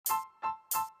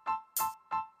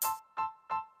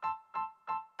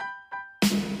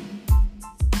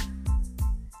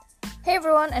Hey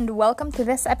everyone, and welcome to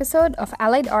this episode of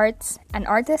Allied Arts, an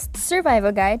artist's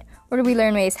survival guide, where we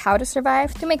learn ways how to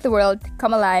survive to make the world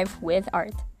come alive with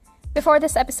art. Before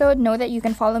this episode, know that you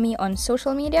can follow me on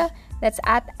social media, that's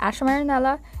at Asha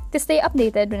Marinella, to stay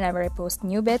updated whenever I post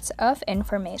new bits of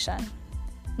information.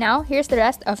 Now, here's the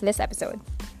rest of this episode.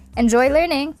 Enjoy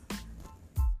learning!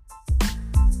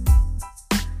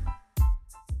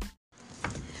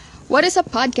 What is up,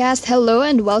 podcast? Hello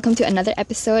and welcome to another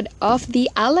episode of the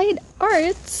Allied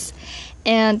Arts.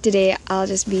 And today I'll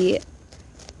just be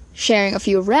sharing a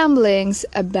few ramblings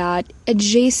about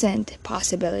adjacent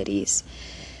possibilities.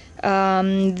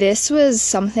 This was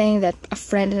something that a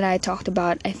friend and I talked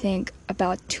about, I think,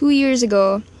 about 2 years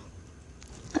ago.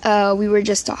 We were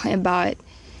just talking about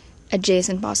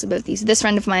adjacent possibilities. This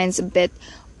friend of mine's a bit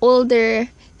older,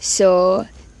 so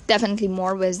definitely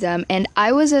more wisdom. And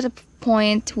I was at a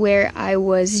point where I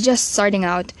was just starting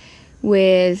out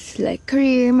with like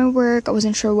career in my work. I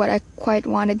wasn't sure what I quite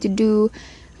wanted to do.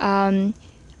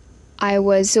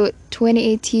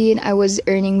 2018 I was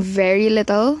earning very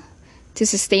little to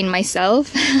sustain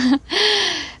myself.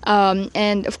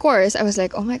 And of course I was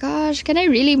like, oh my gosh, can I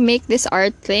really make this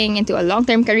art thing into a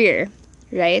long-term career,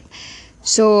 right?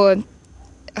 So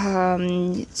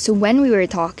when we were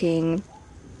talking,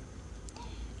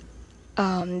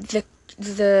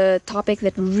 the topic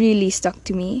that really stuck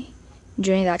to me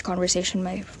during that conversation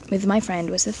with my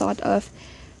friend was the thought of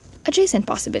adjacent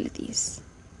possibilities.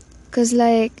 Because,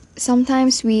 like,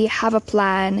 sometimes we have a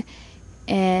plan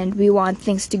and we want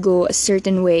things to go a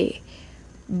certain way,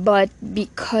 but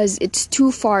because it's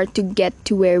too far to get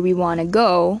to where we want to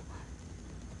go,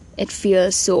 it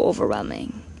feels so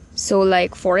overwhelming. So,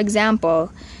 like, for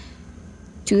example,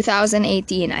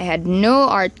 2018, I had no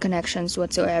art connections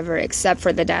whatsoever except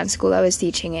for the dance school I was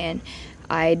teaching in.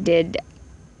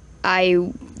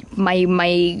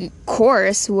 My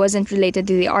course wasn't related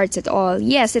to the arts at all.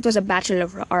 Yes, it was a Bachelor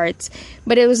of Arts,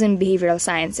 but it was in behavioral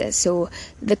sciences. So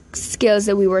the skills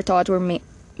that we were taught were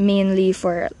mainly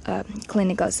for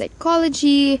clinical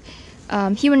psychology,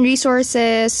 human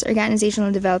resources,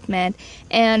 organizational development,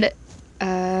 and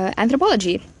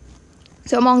anthropology.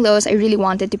 So among those, I really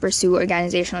wanted to pursue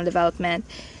organizational development,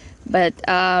 but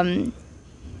life.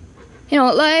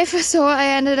 So I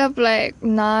ended up like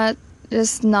not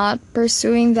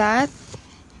pursuing that.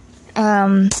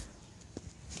 And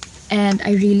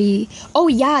I really. Oh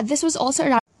yeah, this was also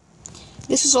around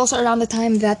the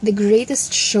time that The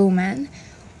Greatest Showman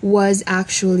was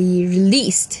actually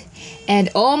released,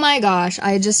 and oh my gosh,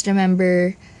 I just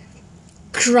remember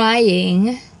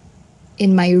crying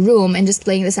in my room and just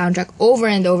playing the soundtrack over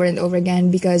and over and over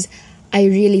again because I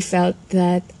really felt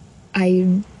that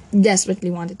I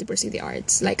desperately wanted to pursue the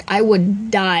arts. Like, I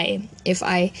would die if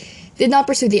I did not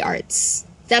pursue the arts.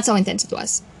 That's how intense it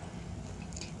was.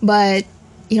 But,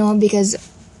 because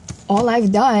all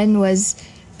I've done was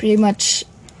pretty much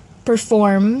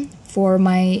perform for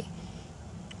my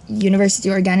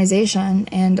university organization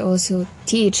and also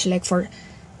teach, like, for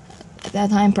at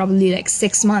that time, probably like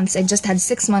 6 months. I just had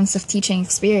 6 months of teaching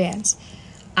experience.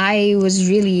 I was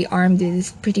really armed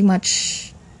with pretty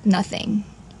much nothing.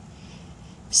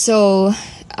 So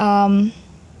I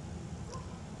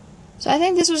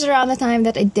think this was around the time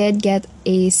that I did get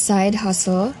a side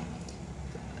hustle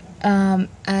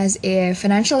as a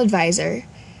financial advisor.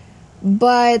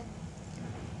 But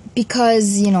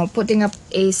because, putting up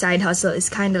a side hustle is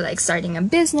kind of like starting a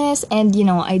business, and,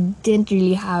 I didn't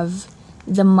really have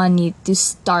the money to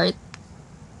start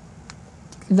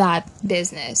that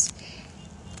business.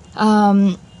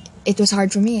 It was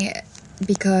hard for me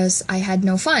because I had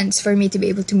no funds for me to be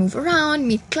able to move around,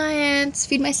 meet clients,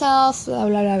 feed myself, blah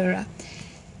blah blah blah.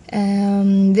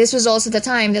 This was also the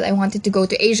time that I wanted to go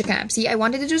to Asia Camp. See, I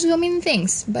wanted to do so many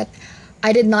things, but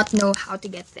I did not know how to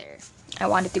get there. I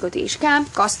wanted to go to Asia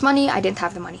Camp, cost money, I didn't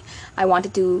have the money. I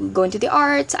wanted to go into the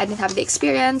arts, I didn't have the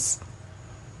experience.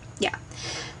 Yeah.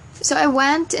 So I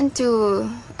went into,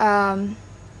 I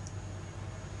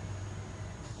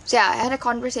had a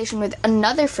conversation with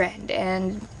another friend,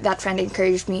 and that friend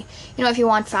encouraged me, if you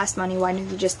want fast money, why don't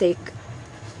you just take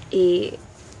a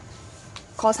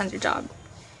call center job?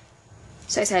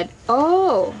 So I said,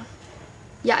 oh,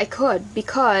 yeah, I could,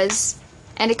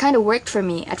 and it kind of worked for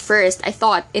me at first. I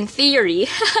thought, in theory,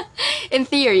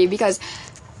 because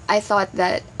I thought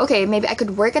that, okay, maybe I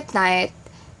could work at night,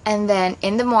 and then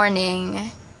in the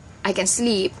morning I can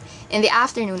sleep. In the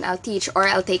afternoon, I'll teach or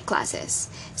I'll take classes.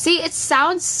 See, it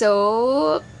sounds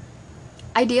so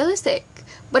idealistic.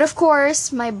 But of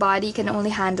course, my body can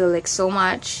only handle like so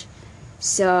much.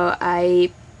 So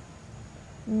I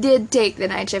did take the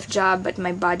night shift job, but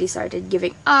my body started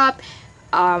giving up.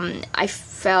 I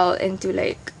fell into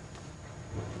like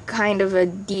kind of a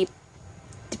deep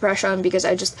depression because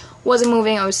I just wasn't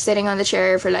moving. I was sitting on the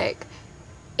chair for like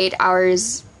 8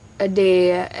 hours a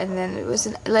day, and then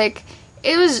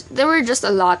there were just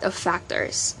a lot of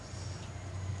factors.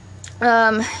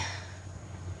 So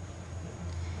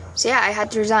yeah, I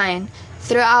had to resign.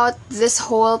 Throughout this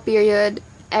whole period,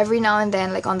 every now and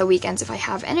then, like on the weekends, if I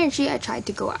have energy, I try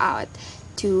to go out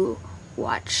to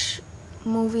watch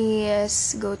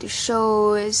movies, go to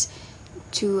shows,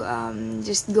 to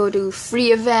just go to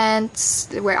free events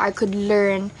where I could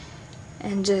learn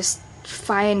and just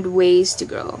find ways to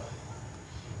grow.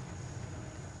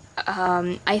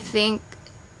 I think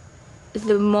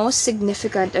the most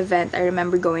significant event I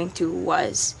remember going to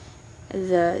was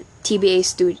the TBA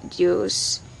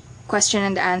Studios question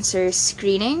and answer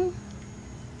screening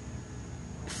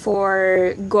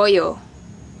for Goyo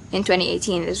in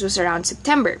 2018. This was around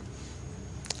September.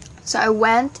 So I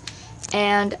went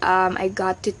and I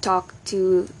got to talk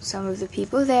to some of the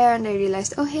people there, and I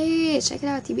realized, oh hey, check it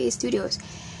out, TBA Studios.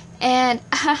 And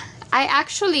I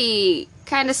actually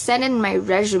kind of sent in my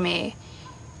resume.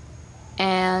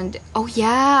 And oh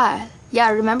yeah,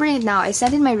 remembering it now, I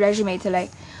sent in my resume to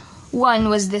like, one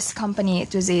was this company.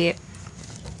 It was a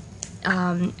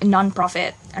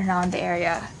non-profit around the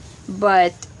area.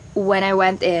 But when I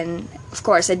went in, of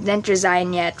course, I didn't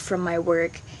resign yet from my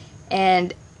work,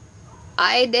 and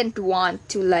I didn't want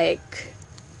to like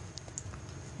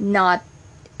not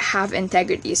have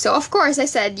integrity. So of course I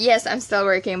said, yes, I'm still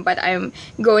working, but I'm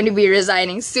going to be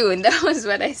resigning soon. That was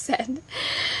what I said.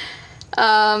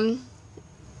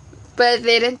 But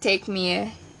they didn't take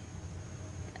me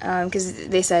because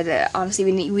they said, honestly,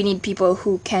 we need people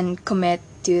who can commit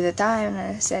to the time.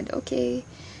 And I said, okay,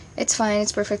 it's fine,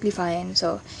 it's perfectly fine.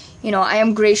 So, I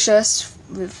am gracious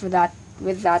with that.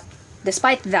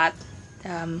 Despite that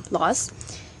loss,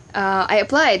 I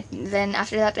applied. Then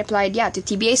after that, I applied, to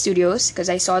TBA Studios because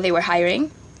I saw they were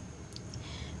hiring.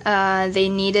 They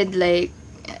needed like,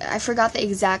 I forgot the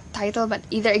exact title, but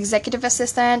either executive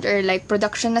assistant or like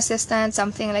production assistant,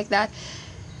 something like that.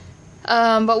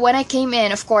 But when I came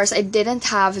in, of course, I didn't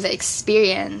have the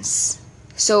experience.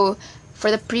 So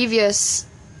for the previous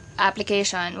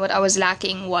application, what I was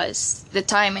lacking was the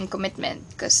time and commitment,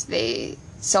 because they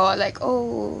saw like,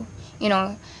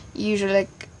 usually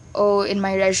like, in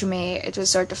my resume, it was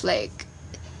sort of like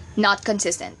not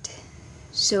consistent.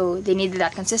 So they needed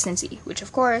that consistency, which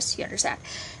of course you understand.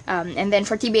 And then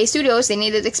for TBA Studios, they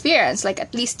needed experience, like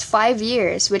at least 5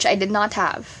 years, which I did not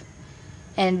have.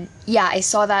 And yeah, I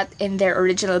saw that in their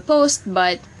original post,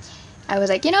 but I was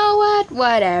like, you know what,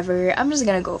 whatever, I'm just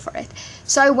gonna go for it.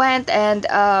 So I went, and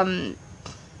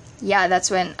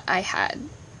that's when I had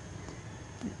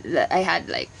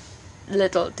like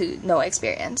little to no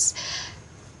experience.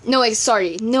 No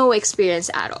experience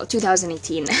at all.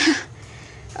 2018.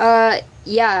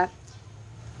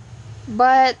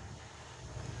 But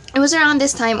it was around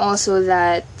this time also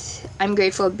that I'm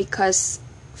grateful, because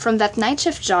from that night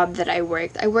shift job that I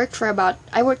worked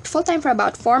full-time for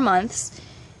about 4 months.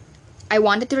 I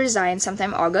wanted to resign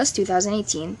sometime August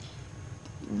 2018,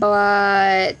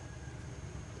 but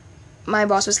my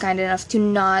boss was kind enough to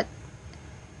not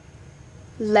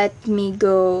let me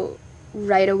go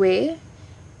right away.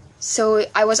 So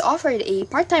I was offered a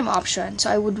part-time option, so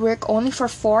I would work only for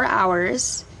 4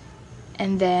 hours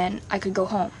and then I could go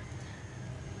home.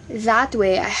 That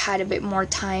way I had a bit more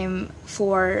time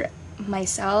for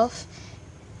myself,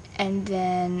 and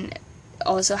then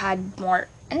also had more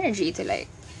energy to like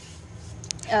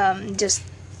just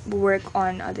work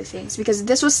on other things, because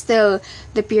this was still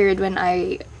the period when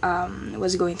I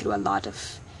was going through a lot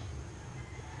of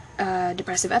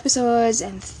depressive episodes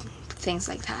and things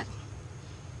like that.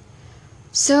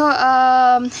 So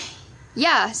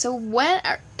so when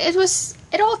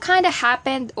it all kind of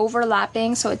happened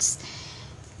overlapping, so it's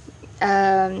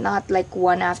not like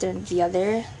one after the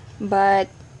other, but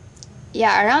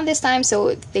around this time,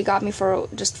 so they got me for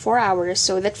just 4 hours,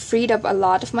 so that freed up a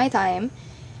lot of my time.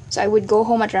 So I would go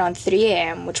home at around 3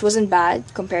 a.m., which wasn't bad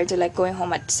compared to like going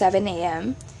home at 7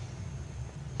 a.m.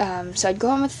 So I'd go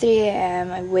home at 3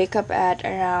 a.m. I'd wake up at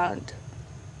around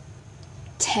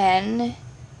 10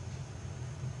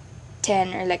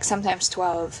 or like sometimes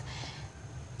 12,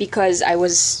 because I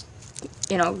was,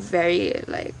 very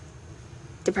like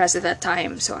depressed at that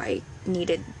time. So I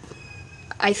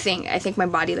think my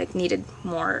body like needed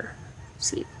more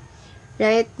sleep,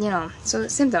 right? So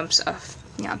symptoms of,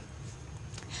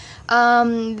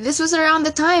 this was around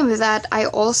the time that I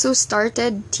also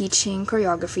started teaching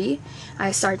choreography.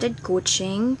 I started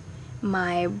coaching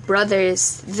my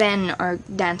brother's then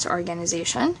dance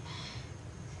organization.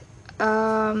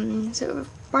 so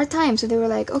part-time. So they were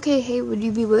like, okay, hey, would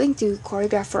you be willing to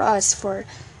choreograph for us for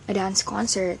a dance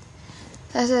concert?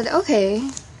 I said, okay,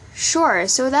 sure.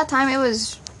 So that time it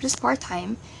was just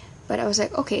part-time, but I was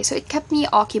like, okay, so it kept me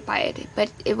occupied,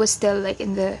 but it was still like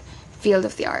in the field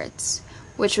of the arts,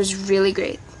 which was really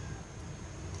great.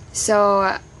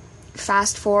 So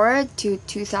fast forward to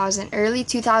early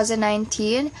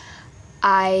 2019,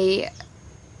 my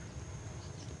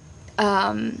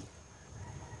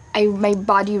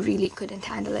body really couldn't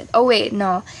handle it. Oh wait,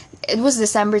 no. It was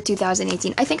December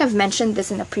 2018. I think I've mentioned this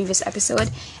in a previous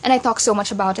episode, and I talk so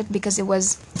much about it because it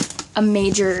was a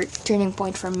major turning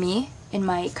point for me in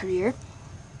my career.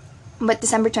 But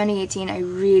December 2018, I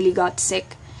really got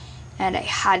sick, and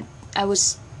I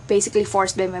was basically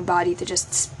forced by my body to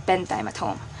just spend time at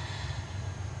home.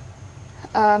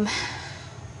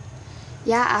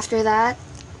 Yeah, after that,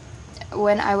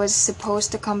 when I was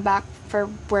supposed to come back for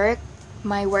work,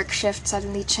 my work shift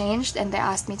suddenly changed, and they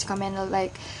asked me to come in at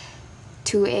like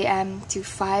 2 a.m. to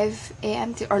 5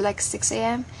 a.m. or like 6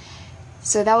 a.m.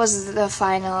 So that was the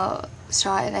final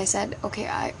straw, and I said, okay,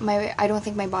 I don't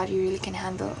think my body really can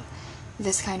handle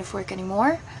this kind of work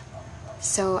anymore.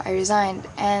 So I resigned,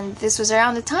 and this was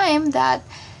around the time that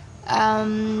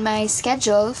my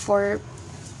schedule for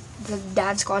the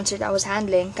dance concert I was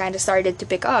handling kind of started to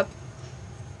pick up.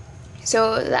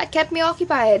 So that kept me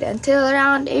occupied until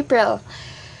around April.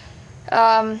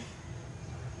 But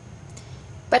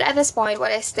at this point,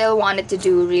 what I still wanted to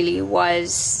do really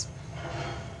was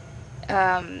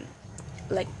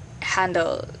like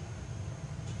handle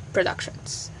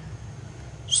productions.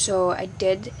 So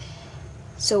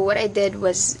what I did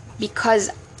was, because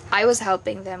I was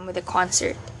helping them with the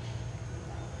concert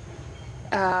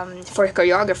for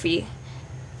choreography,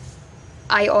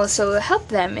 I also helped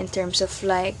them in terms of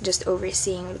like just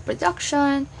overseeing the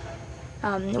production.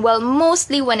 Well,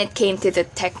 mostly when it came to the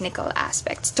technical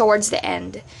aspects, towards the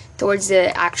end, towards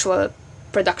the actual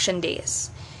production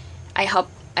days, I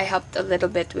helped a little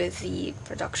bit with the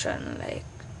production, like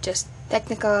just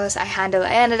technicals. I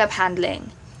ended up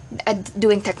handling,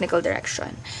 doing technical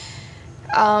direction.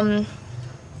 So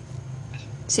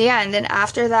yeah, and then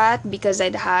after that, because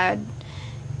I'd had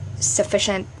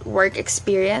sufficient work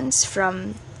experience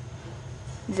from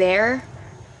there,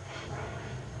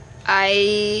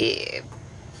 I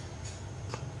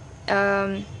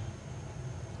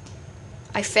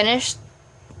finished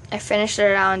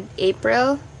around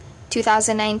April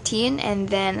 2019, and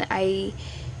then I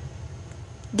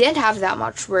didn't have that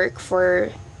much work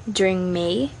for during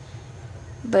May.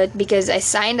 But because I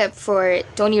signed up for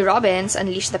Tony Robbins'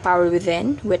 Unleash the Power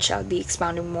Within, which I'll be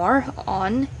expounding more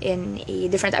on in a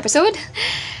different episode,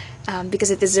 because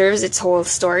it deserves its whole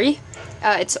story,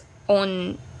 its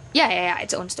own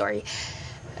story.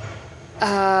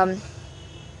 Around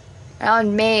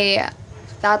May,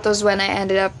 that was when I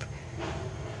ended up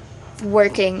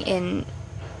working in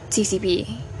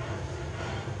CCP.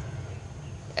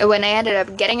 When I ended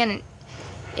up getting an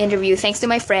interview, thanks to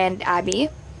my friend Abby,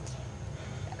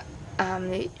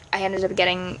 I ended up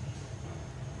getting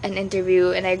an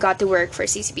interview, and I got to work for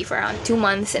CCP for around 2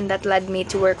 months, and that led me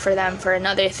to work for them for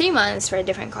another 3 months for a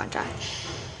different contract.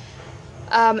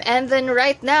 And then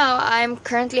right now, I'm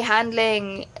currently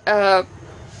handling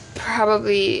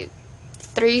probably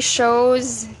 3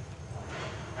 shows.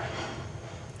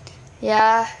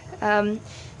 Yeah.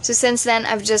 So since then,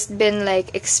 I've just been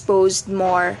like exposed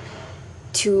more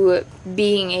to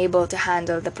being able to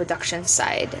handle the production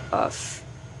side of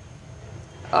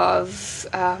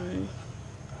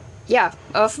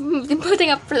putting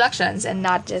up productions, and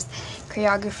not just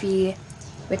choreography,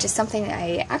 which is something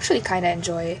I actually kind of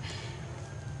enjoy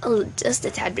just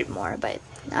a tad bit more, but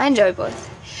I enjoy both.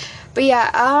 But yeah,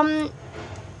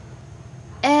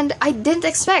 and I didn't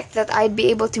expect that I'd be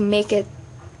able to make it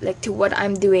like to what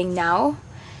I'm doing now.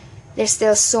 There's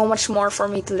still so much more for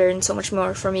me to learn, so much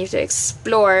more for me to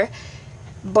explore,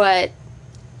 but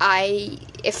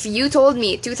if you told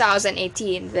me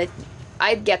 2018 that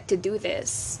I'd get to do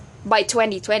this by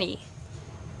 2020,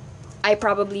 I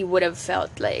probably would have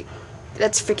felt like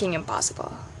that's freaking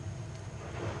impossible.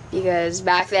 Because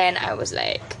back then I was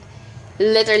like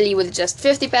literally with just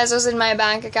 50 pesos in my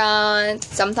bank account.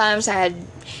 Sometimes I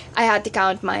had to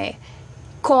count my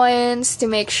coins to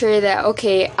make sure that,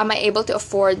 okay, am I able to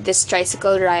afford this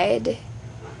tricycle ride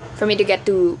for me to get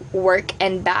to work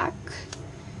and back?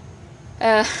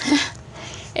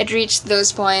 It reached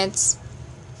those points.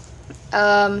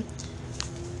 So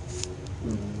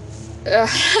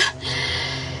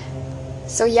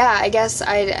yeah, I guess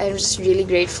I'm just really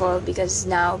grateful because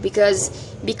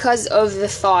of the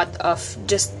thought of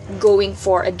just going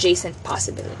for adjacent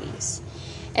possibilities.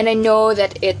 And I know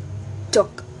that it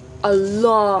took a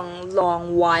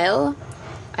long while.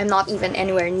 I'm not even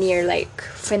anywhere near like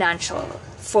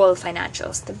full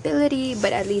financial stability,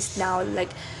 but at least now, like,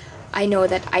 I know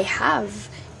that I have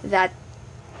that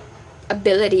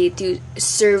ability to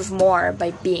serve more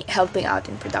by helping out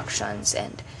in productions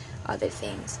and other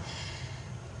things.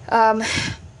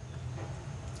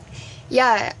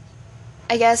 Yeah,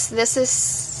 I guess this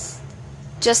is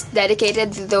just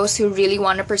dedicated to those who really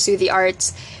want to pursue the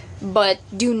arts but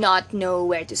do not know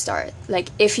where to start. Like,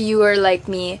 if you are like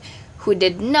me, who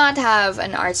did not have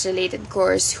an arts related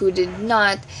course, who did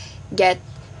not get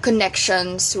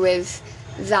connections with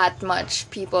that much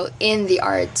people in the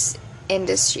arts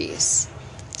industries,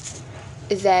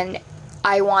 then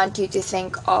I want you to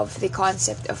think of the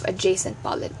concept of adjacent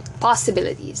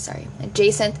possibilities,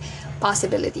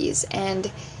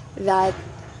 and that,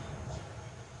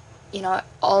 you know,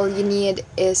 all you need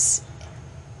is,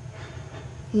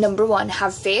 number one,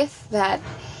 have faith that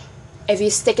if you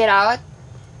stick it out,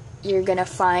 you're gonna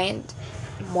find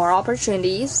more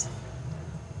opportunities.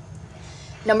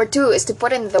 Number two is to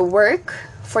put in the work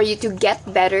for you to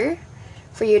get better,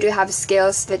 for you to have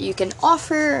skills that you can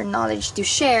offer, knowledge to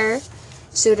share,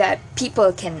 so that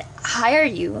people can hire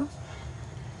you.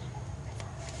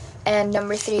 And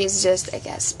number three is just, I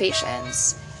guess,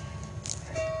 patience.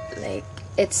 Like,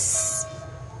 it's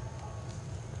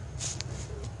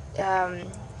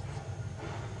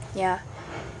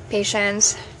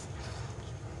patience,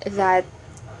 that,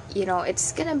 you know,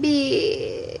 it's gonna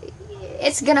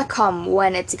come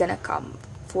when it's gonna come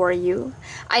for you.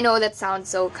 I know that sounds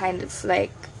so kind of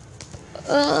like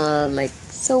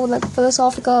so like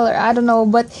philosophical, or I don't know,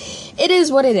 but it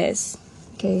is what it is.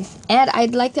 Okay. And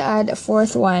I'd like to add a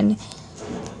fourth one,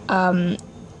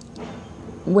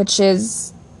 which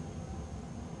is,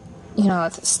 you know,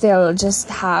 still just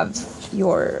have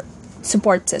your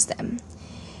support system.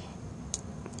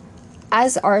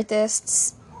 As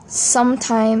artists,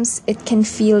 sometimes it can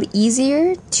feel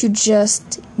easier to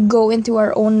just go into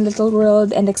our own little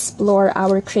world and explore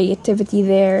our creativity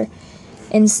there,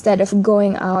 instead of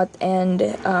going out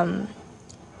and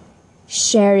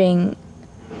sharing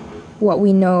what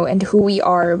we know and who we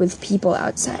are with people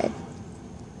outside.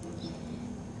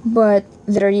 But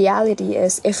the reality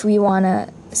is, if we want to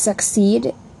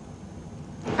succeed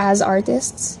as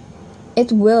artists,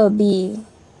 it will be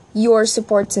your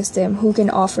support system who can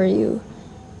offer you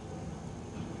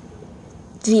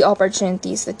the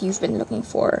opportunities that you've been looking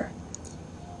for.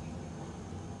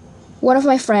 One of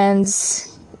my friends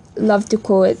loved to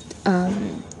quote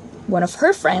one of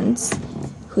her friends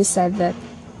who said that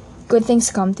good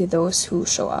things come to those who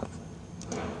show up.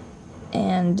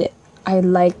 And I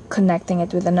like connecting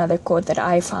it with another quote that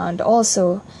I found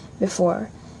also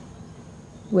before,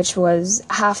 which was,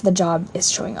 half the job is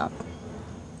showing up.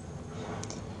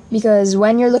 Because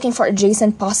when you're looking for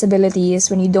adjacent possibilities,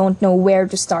 when you don't know where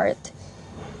to start,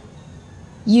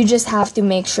 you just have to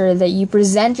make sure that you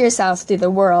present yourself to the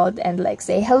world and like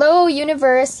say, hello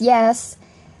universe, yes,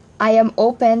 I am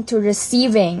open to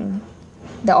receiving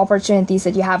the opportunities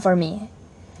that you have for me.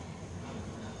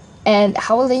 And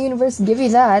how will the universe give you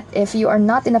that if you are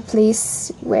not in a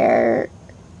place where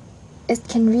it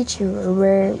can reach you, or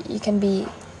where you can be,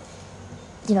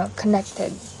 you know,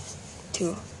 connected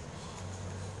to?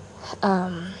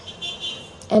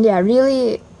 And yeah,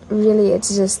 really,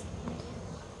 it's just,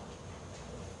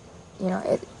 you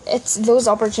know, it's those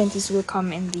opportunities will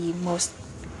come in the most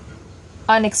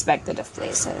unexpected of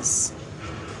places.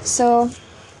 So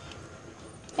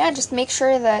yeah, just make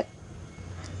sure that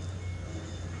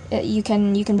you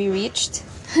can be reached.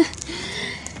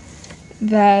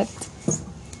 That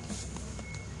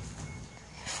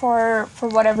for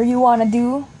whatever you want to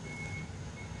do,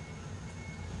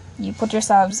 you put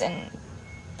yourselves in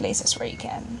places where you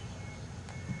can.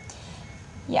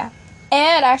 Yeah.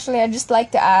 And actually, I'd just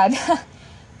like to add,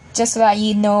 just so that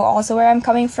you know also where I'm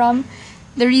coming from,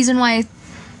 the reason why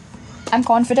I'm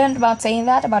confident about saying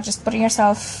that, about just putting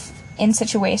yourself in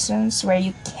situations where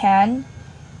you can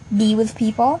be with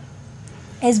people,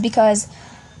 is because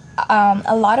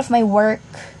a lot of my work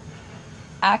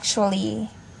actually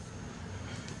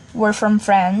were from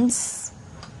friends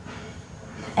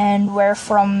and were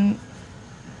from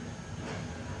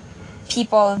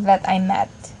people that I met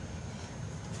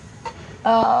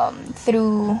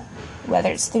through, whether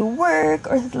it's through work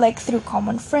or like through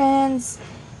common friends.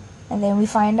 And then we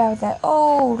find out that,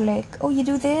 oh, you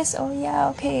do this? Oh, yeah,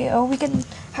 okay. Oh, we can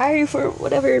hire you for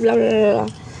whatever, blah, blah,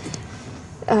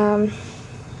 blah, blah.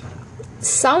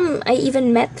 Some I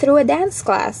even met through a dance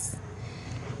class.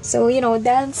 So, you know,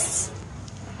 dance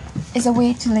is a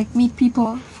way to, like, meet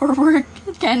people for work.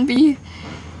 It can be.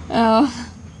 Oh,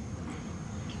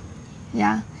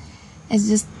 yeah, it's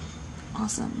just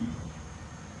awesome.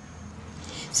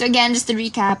 So again, just to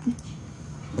recap.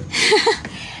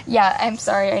 Yeah, I'm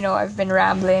sorry, I know I've been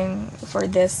rambling for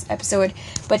this episode,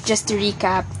 but just to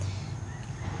recap,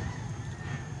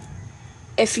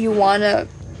 if you wanna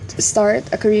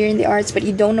start a career in the arts but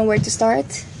you don't know where to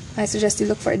start, I suggest you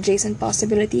look for adjacent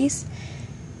possibilities.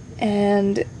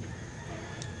 And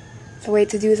the way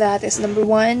to do that is, number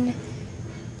one,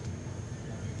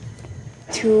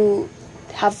 to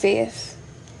have faith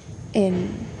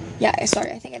in, I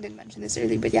think I did mention this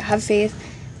earlier, but have faith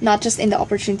not just in the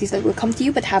opportunities that will come to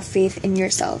you, but have faith in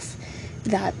yourself,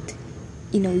 that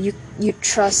you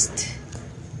trust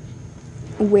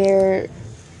where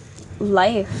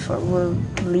life will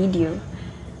lead you.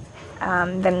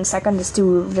 Then second is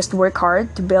to just work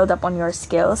hard to build up on your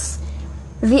skills.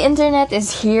 The internet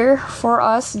is here for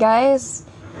us, guys.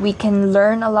 We can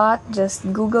learn a lot.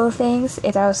 Just Google things.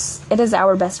 It is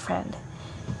our best friend.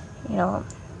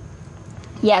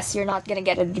 Yes, you're not gonna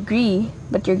get a degree,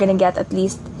 but you're gonna get at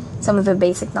least some of the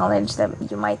basic knowledge that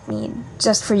you might need,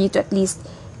 just for you to at least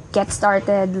get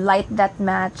started, light that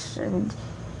match, and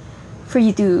for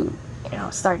you to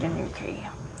start a new career.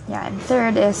 And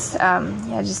third is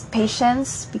just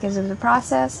patience because of the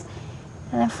process.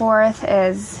 And then fourth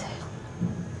is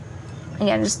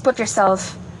just put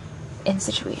yourself in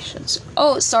situations.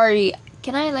 Oh, sorry,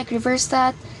 can I reverse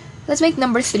that? Let's make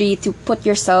number 3 to put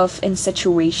yourself in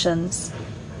situations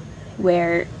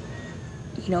where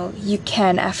you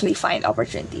can actually find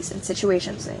opportunities in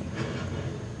situations, like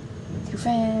through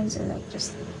friends or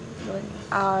just going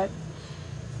out.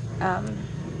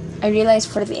 I realize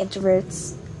for the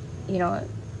introverts,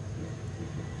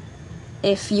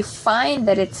 if you find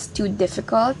that it's too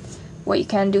difficult, what you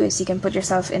can do is you can put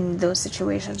yourself in those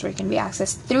situations where it can be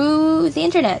accessed through the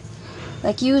internet.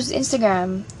 Like, use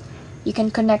Instagram. You can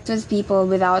connect with people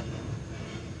without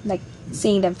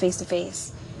seeing them face to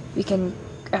face. You can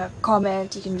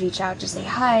comment, you can reach out, just say,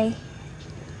 hi,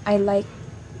 I like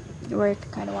your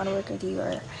work, kind of want to work with you,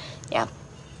 or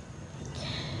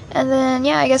And then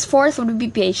I guess fourth would be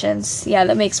patience.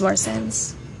 That makes more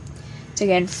sense. So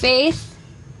again, faith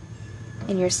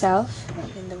in yourself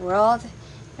and in the world.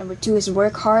 Number 2 is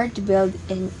work hard to build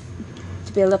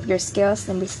up your skills.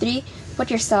 Number 3, put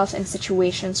yourself in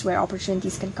situations where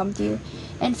opportunities can come to you.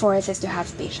 And fourth is to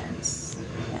have patience.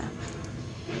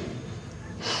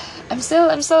 I'm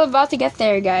still about to get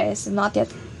there, guys. I'm not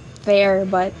yet there,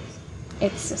 but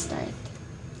it's a start.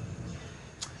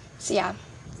 So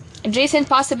adjacent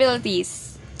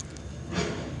possibilities.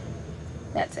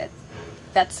 That's it.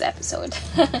 That's the episode.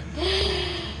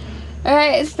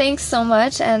 Alright, thanks so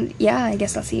much, and I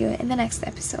guess I'll see you in the next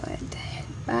episode.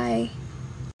 Bye.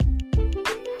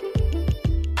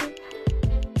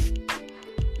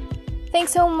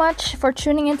 Thanks so much for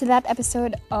tuning into that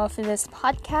episode of this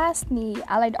podcast, the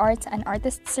Allied Arts and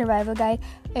Artist Survival Guide.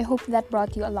 I hope that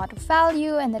brought you a lot of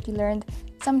value and that you learned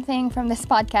something from this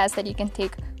podcast that you can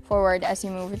take forward as you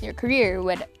move with your career,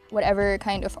 with whatever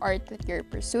kind of art that you're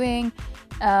pursuing.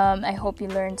 I hope you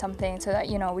learned something so that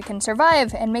we can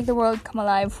survive and make the world come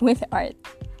alive with art.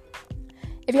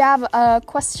 If you have a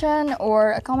question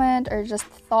or a comment or just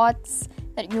thoughts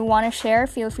that you want to share,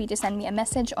 feel free to send me a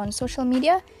message on social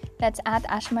media. That's at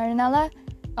Asha Marinella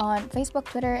on Facebook,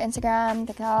 Twitter, Instagram,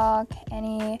 TikTok,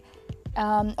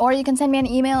 or you can send me an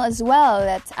email as well.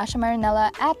 That's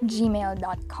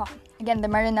ashamarinella@gmail.com. Again, the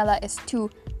Marinella has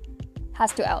 2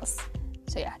 L's.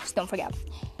 So just don't forget.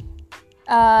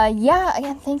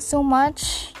 Again, thanks so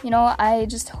much. I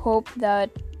just hope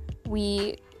that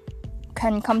we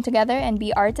can come together and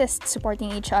be artists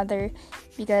supporting each other,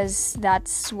 because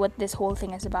that's what this whole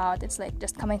thing is about. It's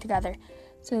just coming together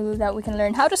so that we can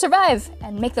learn how to survive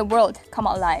and make the world come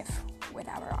alive with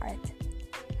our art.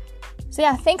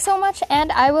 So thanks so much,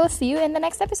 and I will see you in the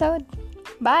next episode.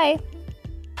 Bye!